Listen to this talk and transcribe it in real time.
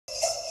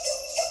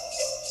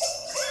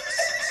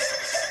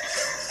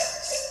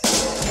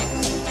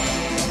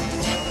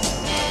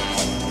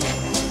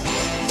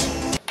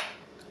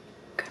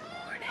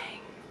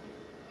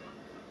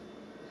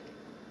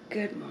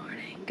Good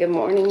morning. Good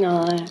morning,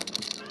 Nala.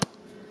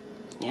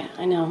 Yeah,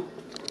 I know.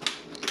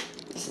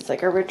 This is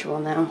like a ritual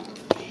now.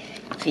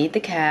 Feed the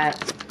cat.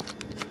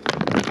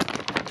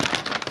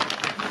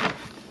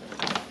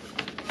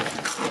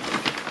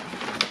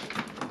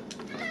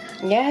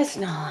 Yes,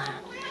 Nala.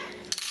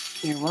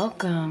 You're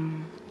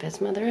welcome. Best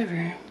mother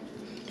ever.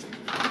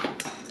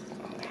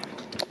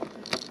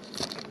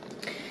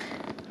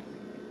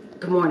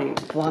 Good morning,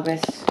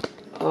 Vlogmas.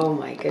 Oh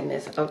my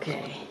goodness.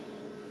 Okay.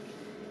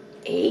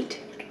 8?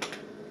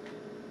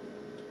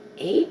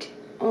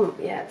 Oh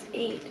yeah, it's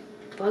 8.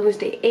 Vlogmas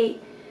day 8.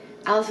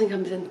 Allison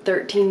comes in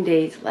 13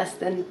 days, less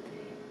than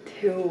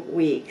 2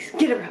 weeks.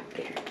 Get her up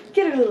there.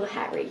 Get her little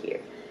hat right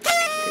here.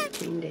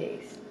 13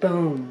 days.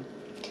 Boom.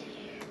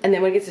 And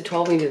then when it gets to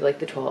 12, we do like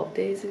the 12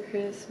 days of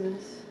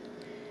Christmas.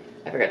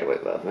 I forgot to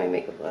wipe off my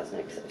makeup last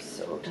night because I was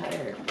so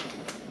tired.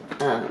 It's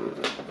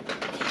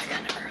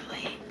kind of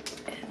early.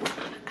 It's not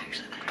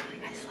actually that early.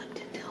 I slept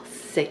until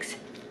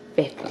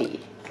 6:50,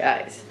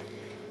 guys.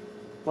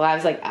 Well, I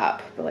was like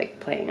up, but like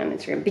playing on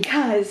Instagram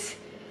because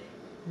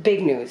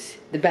big news,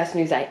 the best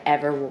news I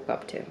ever woke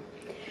up to.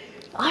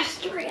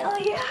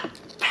 Australia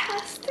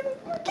passed the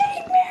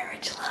gay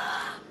marriage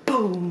law.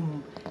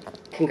 Boom.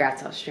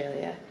 Congrats,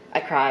 Australia. I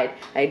cried.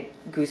 I had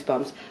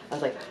goosebumps. I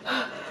was like,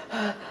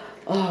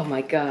 oh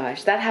my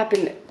gosh. That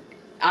happened.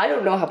 I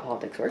don't know how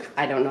politics works.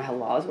 I don't know how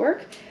laws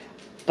work.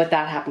 But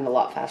that happened a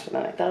lot faster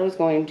than I thought it was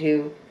going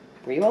to.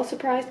 Were you all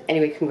surprised?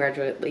 Anyway,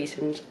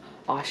 congratulations,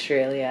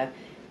 Australia.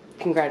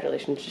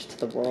 Congratulations just to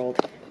the world.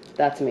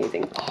 That's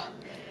amazing. Oh,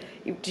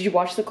 did you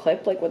watch the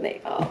clip? Like when they,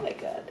 oh my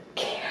God.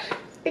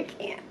 I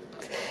can't.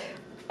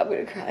 I'm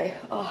gonna cry.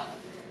 Oh,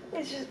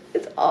 it's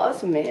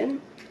awesome,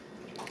 man.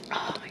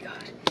 Oh my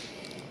God.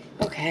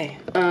 Okay.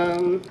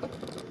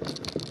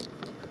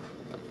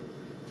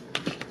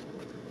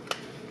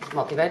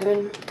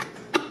 Multivitamin.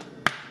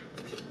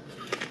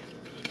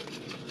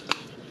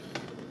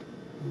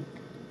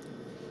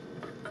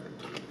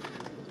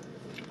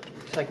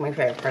 It's like my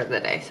favorite part of the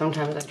day.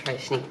 Sometimes I try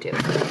to sneak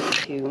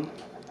too.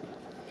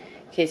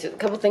 Okay, so a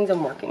couple things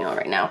I'm working on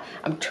right now.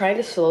 I'm trying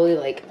to slowly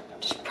like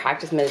just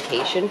practice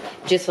meditation,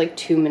 just like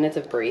 2 minutes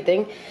of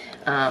breathing,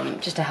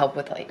 just to help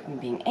with like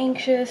being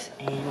anxious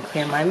and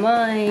clear my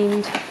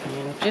mind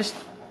and just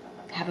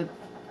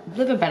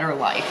live a better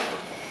life.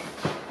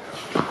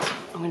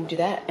 I'm gonna do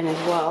that, and as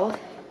well,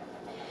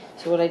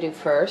 so what I do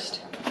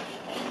first,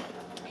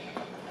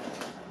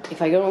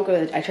 if I don't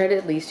go, I try to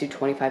at least do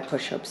 25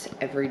 push-ups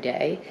every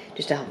day,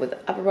 just to help with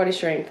upper body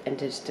strength and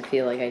just to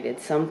feel like I did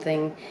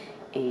something.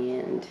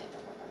 And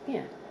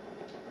yeah,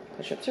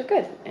 push-ups are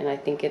good, and I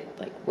think it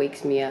like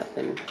wakes me up.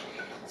 And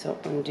so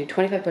I'm gonna do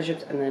 25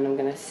 push-ups, and then I'm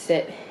gonna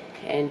sit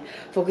and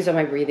focus on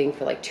my breathing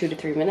for like 2 to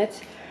 3 minutes,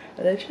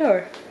 and then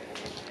shower.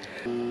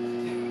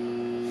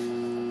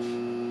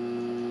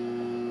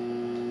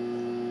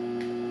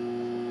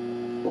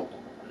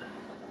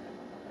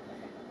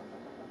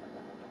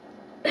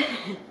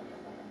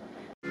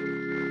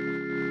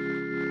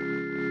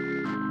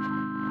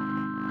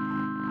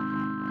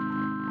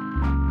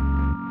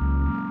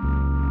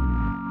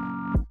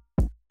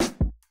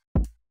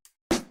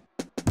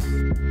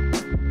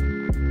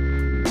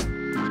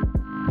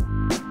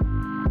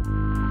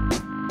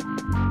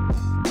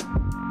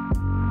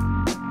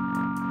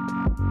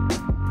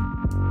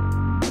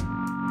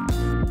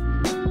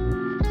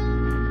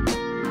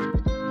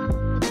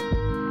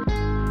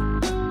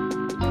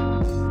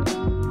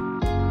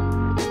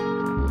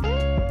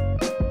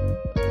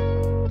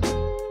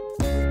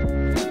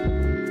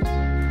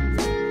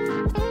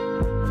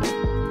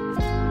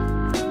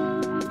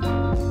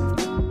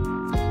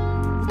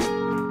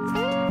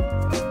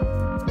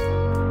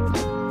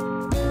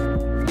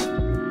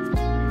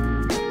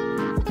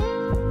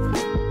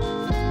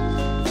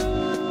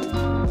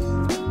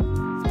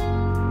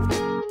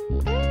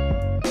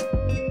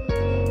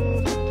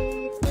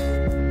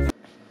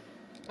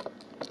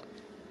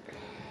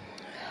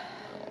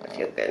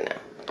 Good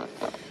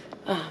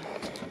now.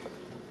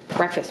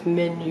 Breakfast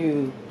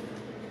menu.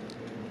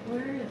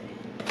 Where are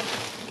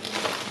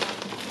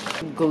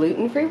they?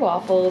 Gluten-free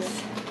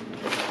waffles.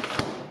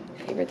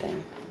 Favorite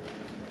thing.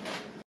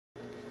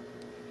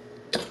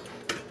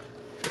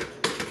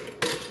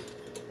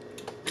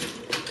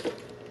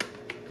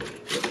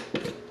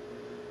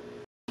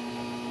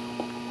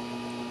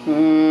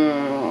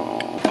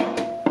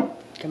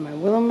 Get my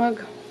Willow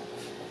mug.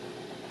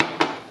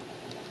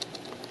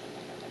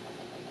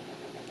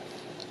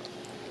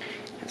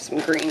 Some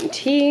green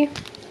tea.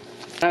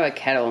 I have a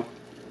kettle.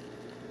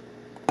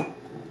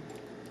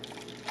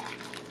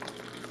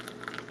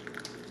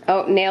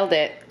 Oh, nailed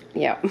it.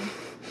 Yep.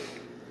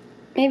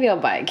 Maybe I'll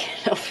buy a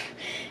kettle.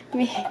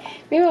 Maybe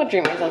I'll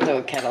treat myself to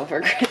a kettle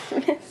for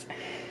Christmas.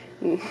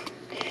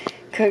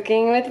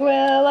 Cooking with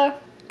Willow.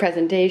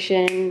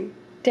 Presentation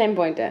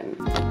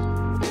 10.10.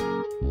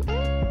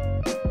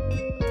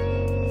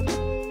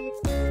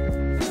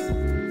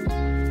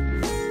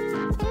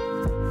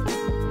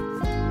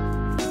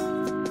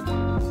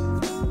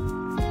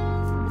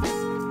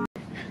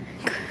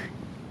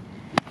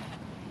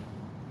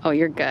 Oh,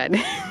 you're good.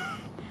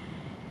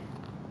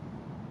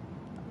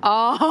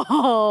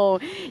 Oh,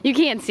 you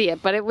can't see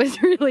it, but it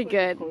was really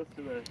good.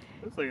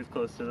 Looks like it's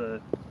close to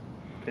the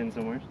pin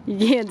somewhere.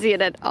 You can't see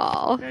it at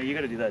all. Yeah, you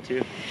gotta do that too.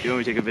 Do you want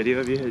me to take a video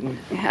of you hitting?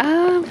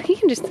 You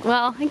can just,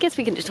 well, I guess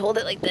we can just hold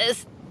it like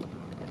this.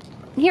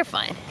 You're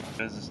fine.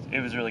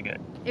 It was really good.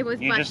 It was,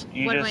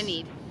 what do I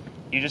need?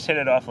 You just hit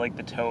it off like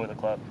the toe of the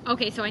club.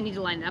 Okay, so I need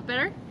to line it up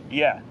better?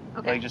 Yeah.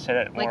 Okay. Like just hit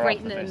it more like right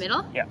off in the face.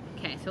 middle? Yeah.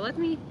 Okay, so let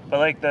me... But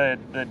like the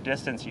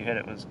distance you hit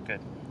it was good.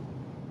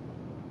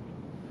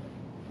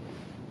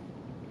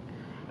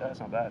 That's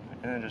not bad.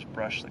 And then just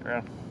brush the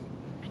ground.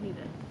 I need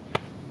it.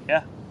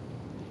 Yeah.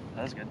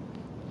 That was good.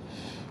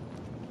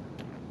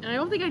 And I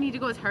don't think I need to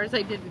go as hard as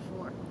I did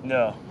before.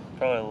 No.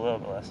 Probably a little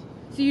bit less.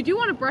 So you do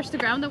want to brush the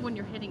ground though when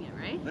you're hitting it,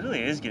 right? Literally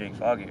it is getting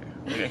foggier.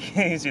 Like, I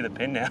can't even see the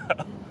pin now.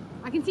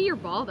 I can see your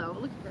ball though.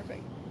 It looks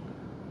perfect.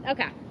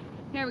 Okay.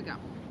 Here we go.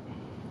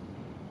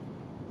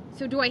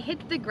 So do I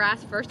hit the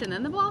grass first and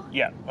then the ball?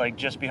 Yeah, like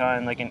just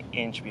behind, like an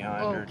inch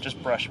behind, Oh. or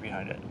just brush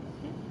behind it.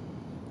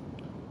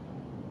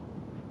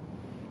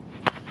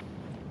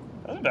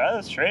 That wasn't bad,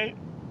 that's straight.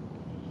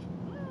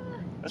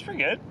 That's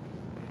pretty good.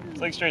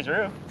 It's like straight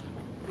through.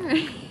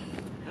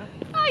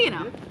 Oh, you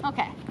know.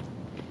 Okay.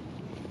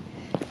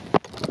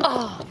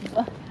 Oh,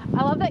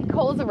 I love that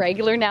Cole's a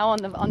regular now on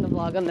the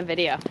vlog, on the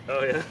video.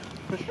 Oh yeah.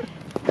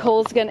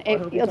 Cole's gonna.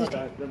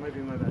 That might be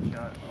my best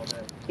shot all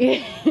day.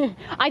 Yeah.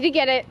 I did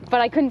get it,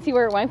 but I couldn't see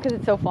where it went because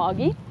it's so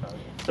foggy.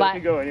 So but, it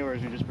could go anywhere,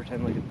 so you just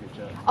pretend like it's a good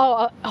shot.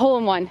 Oh, hole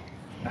in one.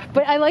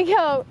 But I like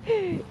how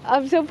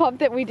I'm so pumped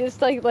that we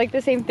just like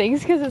the same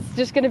things because it's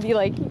just gonna be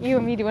like you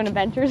and me doing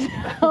adventures.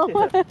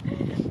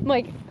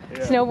 Like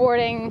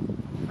snowboarding,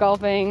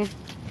 golfing.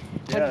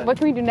 Yeah. What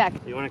can we do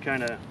next? You want to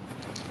kind of,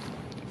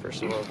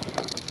 first of all, you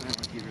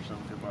want to give yourself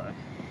a good lie.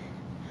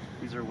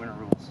 These are winter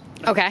rules.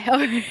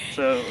 Okay.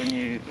 So when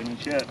you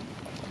chip,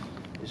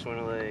 you just want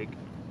to like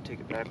take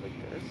it back like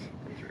this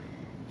and through.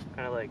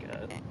 Kind of like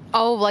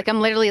oh, like I'm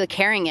literally like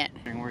carrying it.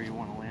 Where you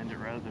want to land it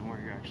rather than where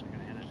you're actually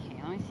going to hit it.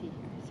 Okay, let me see here.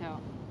 So,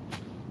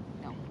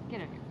 no,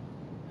 get it here.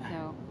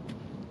 So.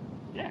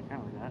 Yeah, kind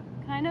of like that.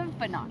 Kind of,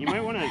 but not. You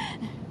might want to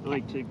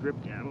like to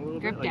grip down a little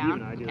Grip bit. down. Like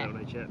even I do that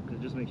when I chip because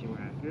it just makes you more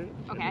accurate.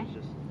 Okay. It's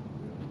just,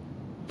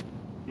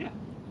 yeah,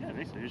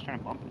 basically you're just trying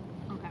to bump it.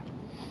 Okay.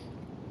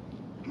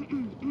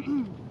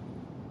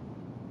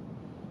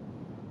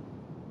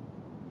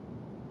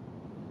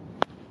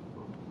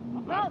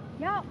 Well,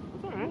 yeah.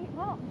 That's alright.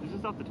 Well. It's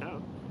just off the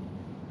toe.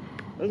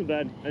 That wasn't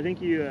bad. I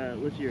think you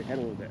lifted your head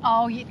a little bit.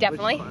 Oh, you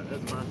definitely.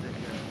 That's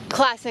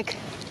Classic. classic.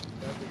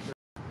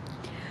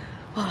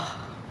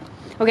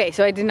 Okay,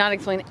 so I did not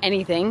explain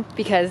anything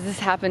because this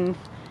happened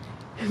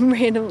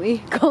randomly.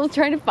 Cole's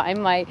trying to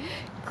find my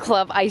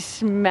club. I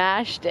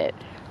smashed it.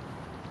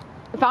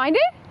 Find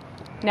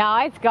it? No,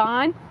 it's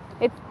gone.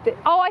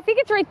 Oh, I think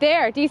it's right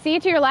there. Do you see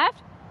it to your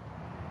left?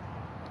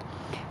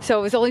 So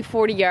it was only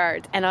 40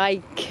 yards and I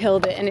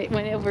killed it and it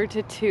went over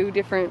to 2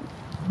 different,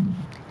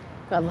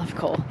 I love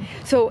Cole.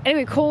 So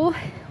anyway, Cole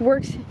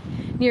works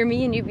near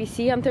me in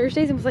UBC on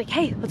Thursdays and was like,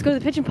 hey, let's go to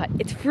the pitch and putt.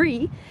 It's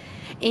free.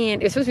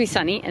 And it was supposed to be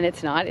sunny and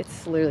it's not.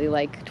 It's literally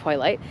like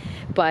twilight.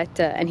 But,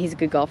 and he's a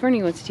good golfer and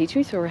he wants to teach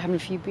me. So we're having a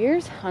few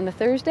beers on a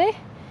Thursday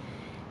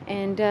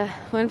and we're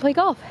gonna play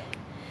golf.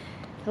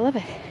 I love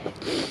it.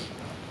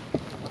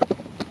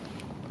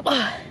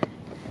 I'm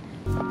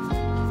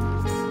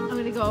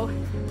gonna go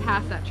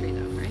past that tree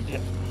though, right?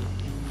 Yeah.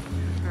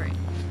 All right.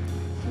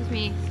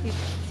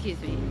 Excuse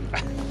me.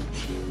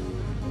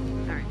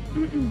 All right.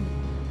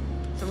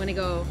 So I'm gonna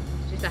go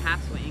just a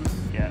half swing.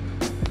 Yeah.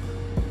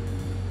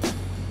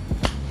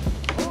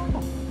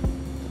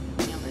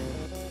 Nailed it.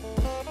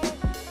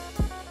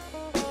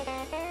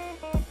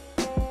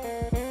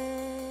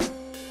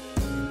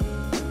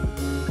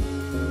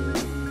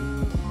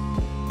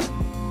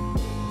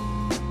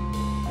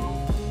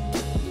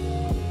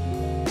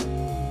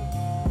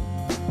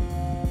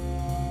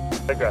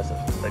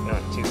 Aggressive, like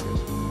not too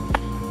aggressive.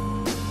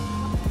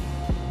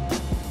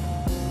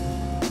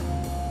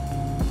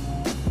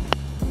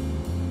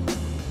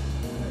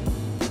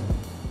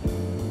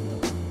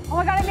 Oh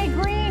my god, I made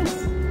green!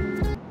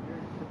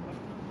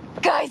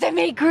 Guys, I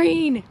made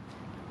green!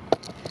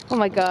 Oh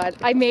my god,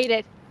 I made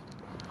it.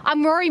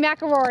 I'm Rory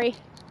McIlroy.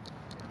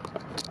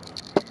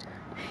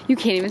 You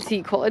can't even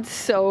see, Cole. It's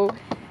so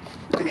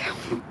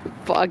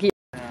foggy.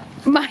 Yeah.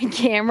 My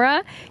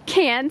camera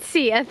can't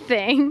see a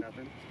thing.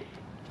 Nothing.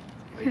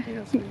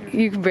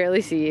 You can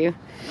barely see you.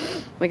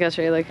 Like, I'll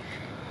show you, like.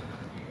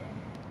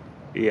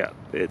 Yeah,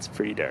 it's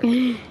pretty dark.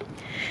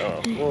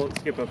 Oh, we'll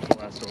skip up to the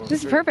last one.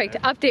 This is perfect.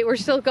 Update, we're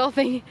still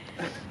golfing.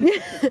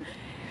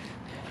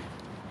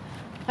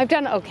 I've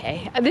done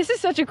okay. This is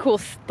such a cool,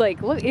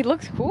 like, look, it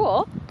looks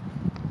cool.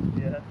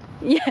 Yeah.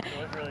 Yeah. It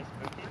was really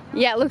spooky.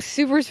 Yeah, it looks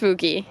super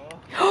spooky.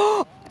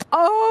 Oh.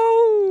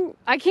 Oh!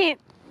 I can't,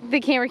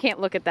 the camera can't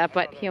look at that,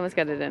 but he almost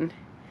got it in.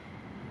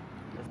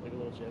 That's like a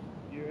little chip.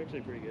 You're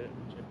actually pretty good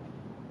at chip.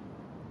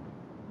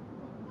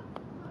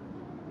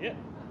 Yeah,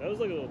 that was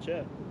like a little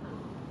chip.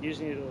 You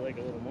just needed like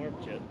a little more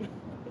of a chip.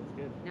 That's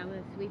good. Now I'm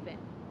gonna sweep it.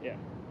 Yeah.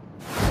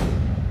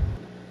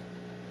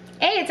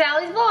 Hey, it's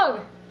Allie's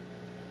vlog.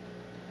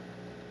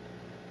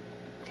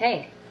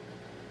 Hey.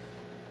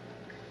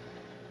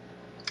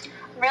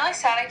 I'm really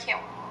sad I can't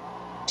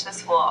watch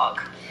this vlog.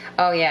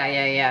 Oh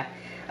yeah.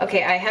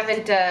 Okay, I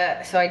haven't,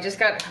 so I just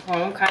got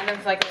home kind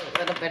of like a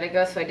little bit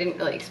ago, so I didn't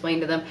really explain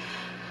to them.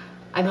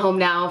 I'm home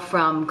now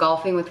from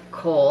golfing with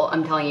Cole.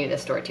 I'm telling you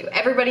this story too.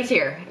 Everybody's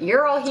here.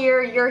 You're all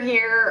here, you're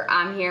here,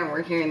 I'm here, and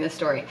we're hearing this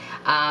story.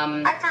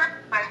 I forgot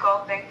my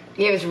golfing.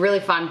 Yeah, it was really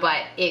fun,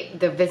 but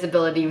the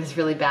visibility was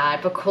really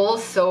bad. But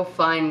Cole's so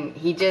fun.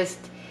 He just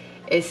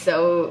is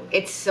so,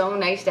 it's so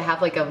nice to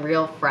have like a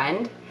real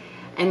friend.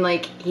 And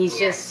like, he's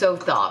just so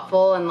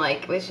thoughtful and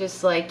like, was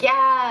just like,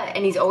 yeah.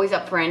 And he's always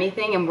up for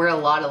anything, and we're a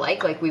lot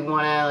alike. Like, we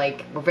wanna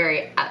like, we're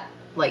very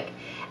like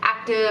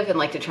active and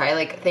like to try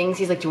like things.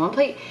 He's like, do you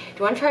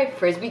wanna try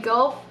frisbee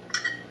golf?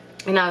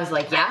 And I was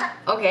like, yeah,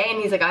 okay.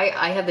 And he's like,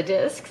 I have the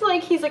discs.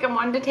 Like, he's like, I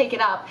wanted to take it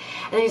up.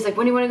 And then he's like,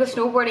 when do you want to go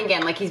snowboarding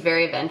again? Like, he's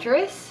very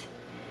adventurous.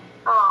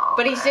 Oh,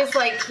 but he's just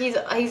like, he's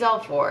all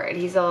for it.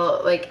 He's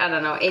all like, I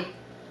don't know.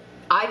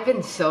 I've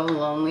been so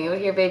lonely out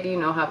here, baby. You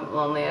know how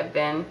lonely I've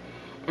been.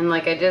 And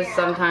like,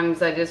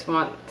 sometimes I just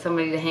want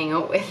somebody to hang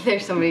out with.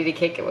 There's somebody to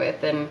kick it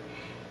with, and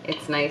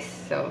it's nice.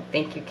 So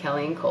thank you,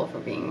 Kelly and Cole, for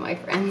being my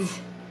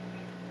friends.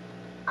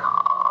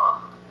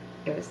 Aww.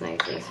 It was nice.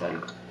 It was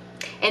fun.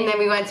 And then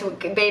we went to,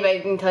 babe, I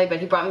didn't tell you,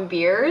 but he brought me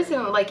beers,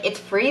 and like, it's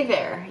free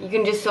there. You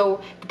can just, so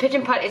the pitch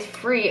and putt is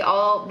free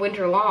all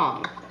winter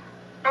long.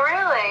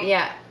 Really?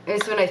 Yeah, it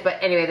was so nice. But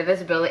anyway, the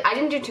visibility, I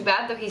didn't do too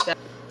bad though, he said.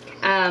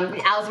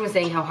 Allison was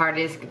saying how hard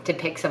it is to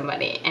pick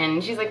somebody,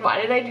 and she's like,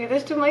 why did I do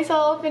this to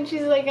myself? And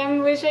she's like, I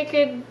wish I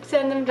could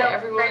send them to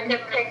everyone. I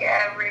could pick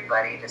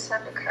everybody to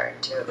send a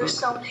card to. There's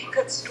so many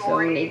good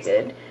stories. So many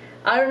did.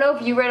 I don't know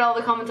if you read all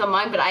the comments on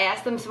mine, but I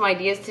asked them some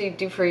ideas to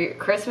do for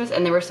Christmas,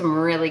 and there were some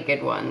really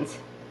good ones.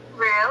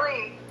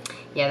 Really?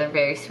 Yeah, they're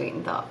very sweet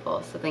and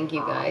thoughtful, so thank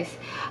you guys.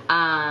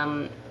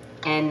 And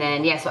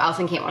then, yeah, so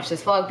Allison can't watch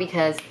this vlog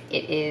because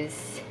it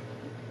is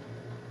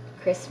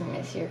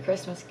Christmas, your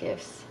Christmas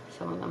gifts,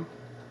 some of them.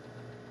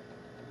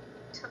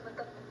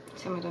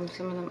 Some of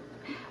them.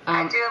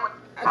 I did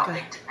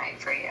shopping tonight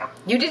for you.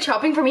 You did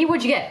shopping for me?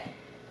 What'd you get?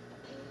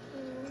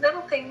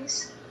 Little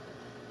things.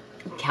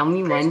 Tell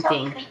me one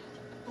thing.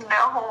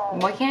 No.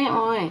 Why can't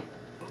I?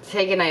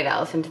 Say goodnight,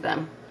 Allison, to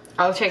them.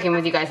 I'll check in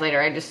with you guys later.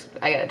 I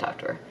gotta talk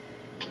to her.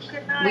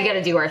 Good night. We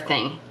gotta do our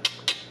thing.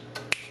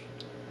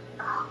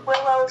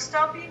 Willow,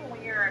 stop being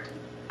weird.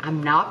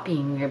 I'm not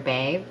being weird,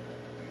 babe.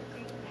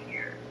 Being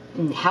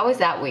weird. How is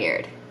that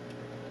weird?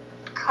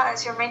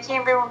 Because you're making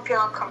everyone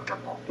feel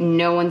uncomfortable.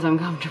 No one's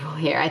uncomfortable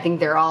here. I think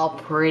they're all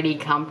pretty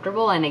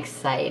comfortable and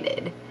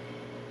excited.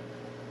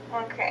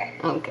 Okay.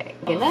 Okay.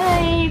 Good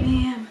night.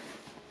 Damn.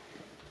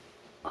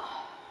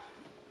 Oh,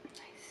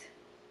 nice.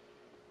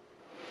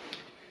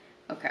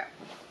 Okay.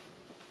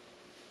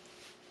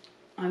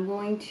 I'm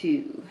going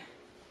to...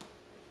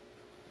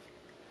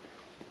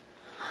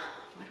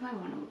 What do I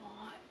want to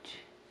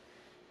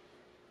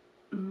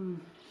watch?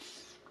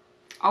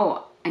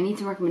 Oh, I need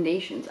some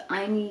recommendations.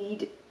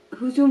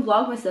 Who's doing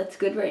Vlogmas that's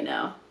good right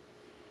now?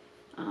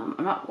 I'm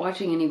not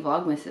watching any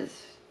Vlogmases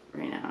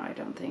right now, I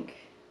don't think.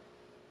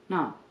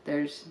 No,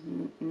 there's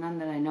none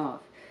that I know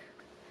of.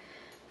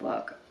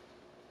 Vlog.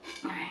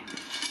 Alright.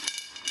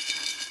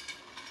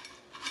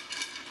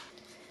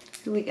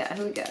 Who we got?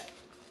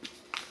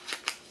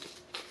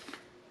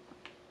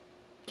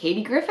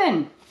 Katie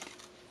Griffin.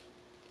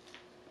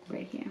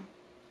 Right here.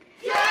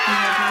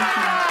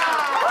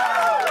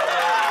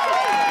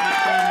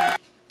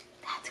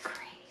 That's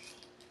crazy.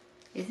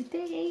 Is it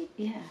day 8?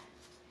 Yeah.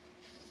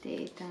 Day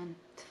 8 done.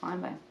 It's fine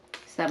by.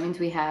 So that means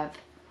we have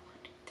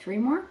 3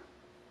 more?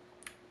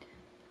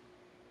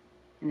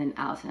 And then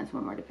Allison has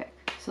 1 more to pick.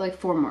 So like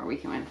 4 more we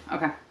can win.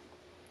 Okay.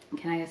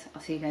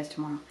 I'll see you guys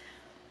tomorrow.